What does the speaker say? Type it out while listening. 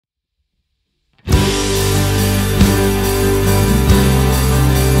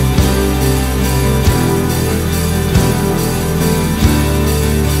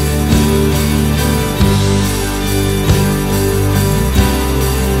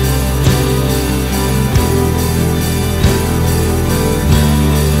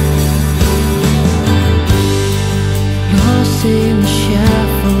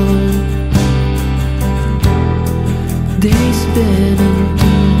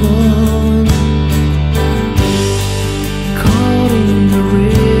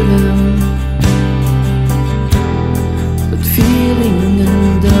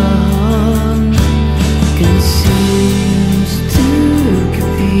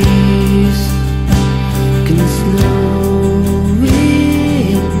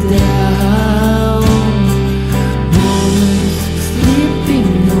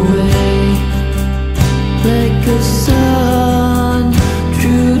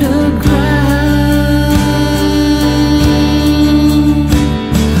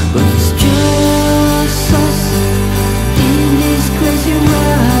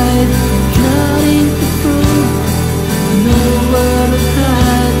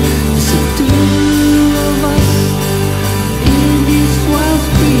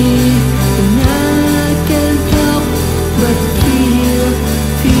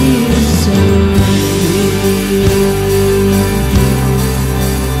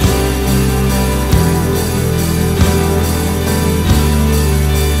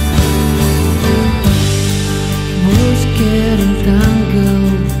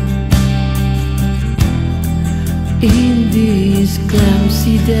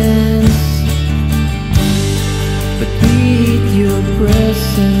dance, but with your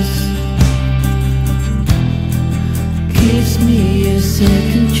presence gives me a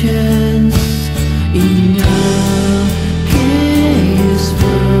second chance in a chaos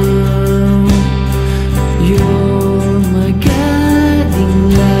world. You're my guiding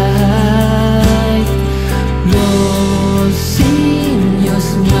light, lost in your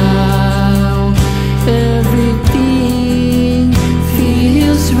smile. Everything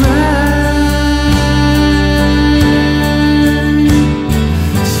feels right.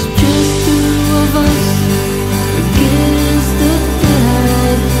 It's just two of us against the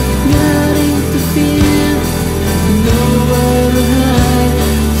tide, nothing to fear, nowhere to hide.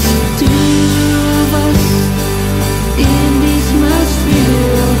 It's two of us in this much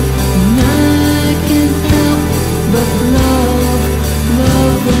fear, and I can't help but love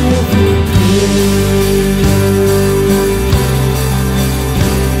every prayer.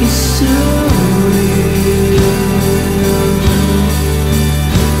 It's so real,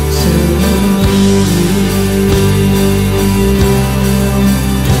 so real,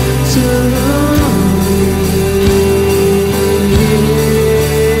 so real.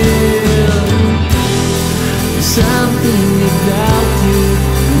 Something about you,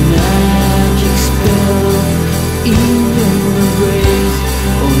 a magic spell, even the grace,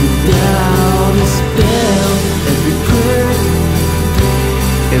 or without a spell. Every prayer,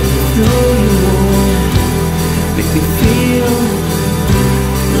 every flow you want, make me feel